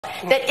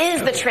that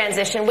is the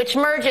transition, which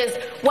merges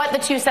what the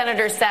two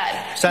senators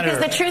said. Senator,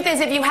 because the truth is,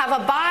 if you have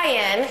a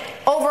buy-in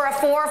over a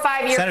 4 or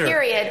 5 year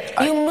period,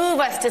 you move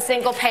us to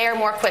single payer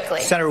more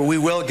quickly. Senator, we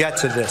will get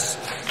to this.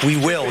 We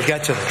will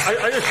get to this. I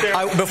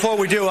understand. Before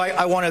we do,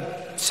 I want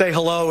to say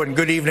hello and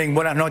good evening,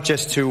 buenas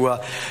noches to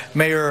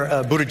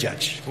Mayor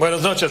Buttigieg.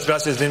 Buenas noches,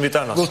 gracias de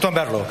invitarnos. Gusto en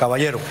verlo,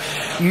 caballero.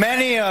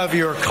 Many of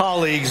your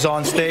colleagues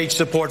on stage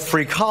support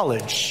free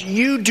college.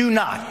 You do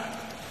not.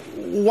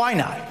 Why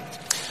not?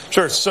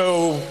 Sure.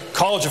 So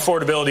college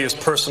affordability is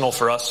personal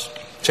for us.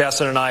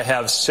 Chasten and I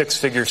have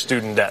 6-figure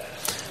student debt.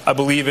 I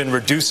believe in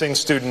reducing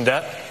student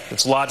debt.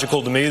 It's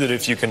logical to me that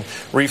if you can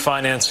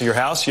refinance your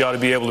house, you ought to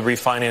be able to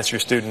refinance your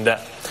student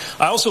debt.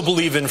 I also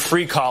believe in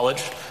free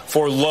college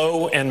for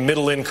low and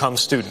middle income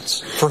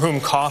students for whom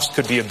cost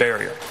could be a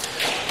barrier.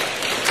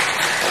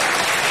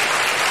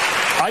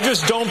 I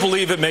just don't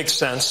believe it makes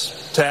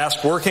sense to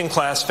ask working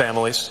class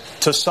families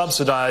to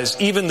subsidize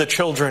even the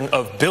children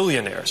of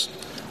billionaires.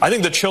 I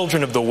think the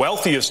children of the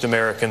wealthiest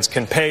Americans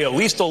can pay at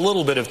least a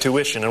little bit of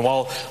tuition. And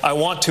while I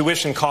want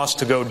tuition costs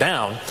to go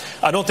down,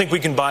 I don't think we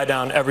can buy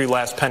down every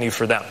last penny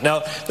for them.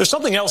 Now, there's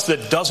something else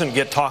that doesn't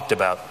get talked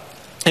about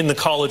in the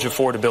college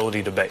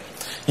affordability debate.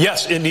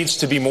 Yes, it needs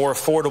to be more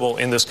affordable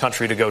in this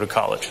country to go to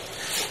college.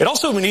 It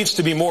also needs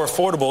to be more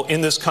affordable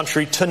in this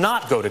country to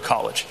not go to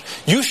college.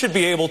 You should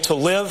be able to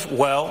live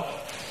well,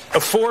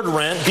 afford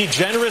rent, be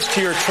generous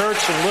to your church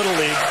and Little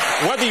League,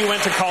 whether you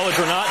went to college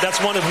or not. That's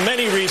one of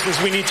many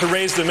reasons we need to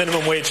raise the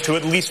minimum wage to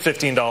at least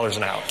 $15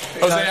 an hour.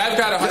 Jose, I've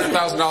got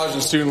 $100,000 in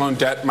student loan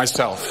debt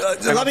myself.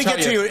 Let me get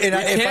to you. We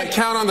can't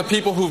count on the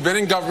people who've been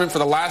in government for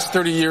the last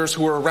 30 years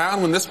who were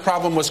around when this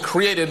problem was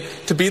created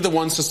to be the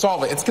ones to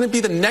solve it. It's going to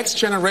be the next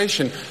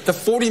generation, the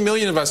 40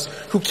 million of us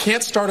who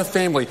can't start a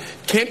family,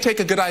 can't take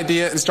a good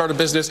idea and start a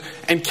business,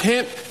 and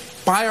can't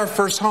buy our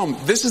first home.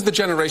 This is the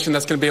generation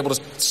that's going to be able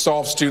to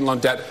solve student loan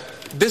debt.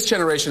 This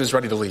generation is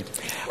ready to lead.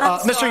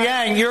 Mr.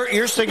 Yang,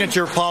 your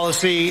signature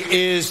policy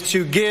is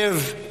to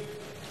give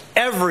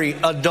every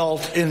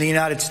adult in the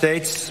United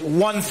States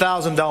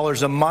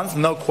 $1,000 a month,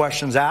 no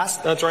questions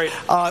asked. That's right.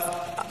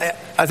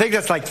 I think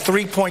that's like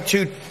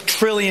 $3.2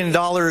 trillion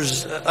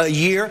a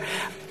year.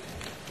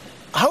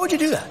 How would you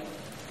do that?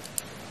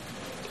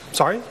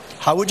 Sorry?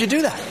 How would you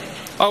do that?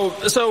 Oh,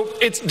 so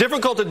it's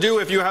difficult to do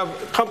if you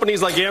have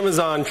companies like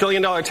Amazon,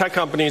 trillion-dollar tech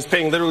companies,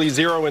 paying literally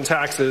zero in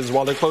taxes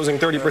while they're closing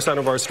 30%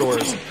 of our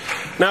stores.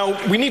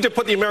 Now, we need to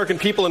put the American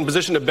people in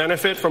position to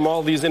benefit from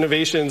all these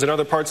innovations in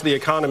other parts of the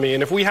economy.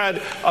 And if we had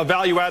a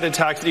value-added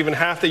tax at even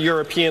half the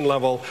European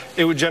level,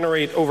 it would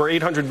generate over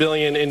 $800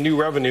 billion in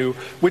new revenue,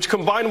 which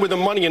combined with the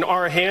money in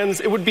our hands,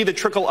 it would be the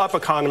trickle-up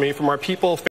economy from our people,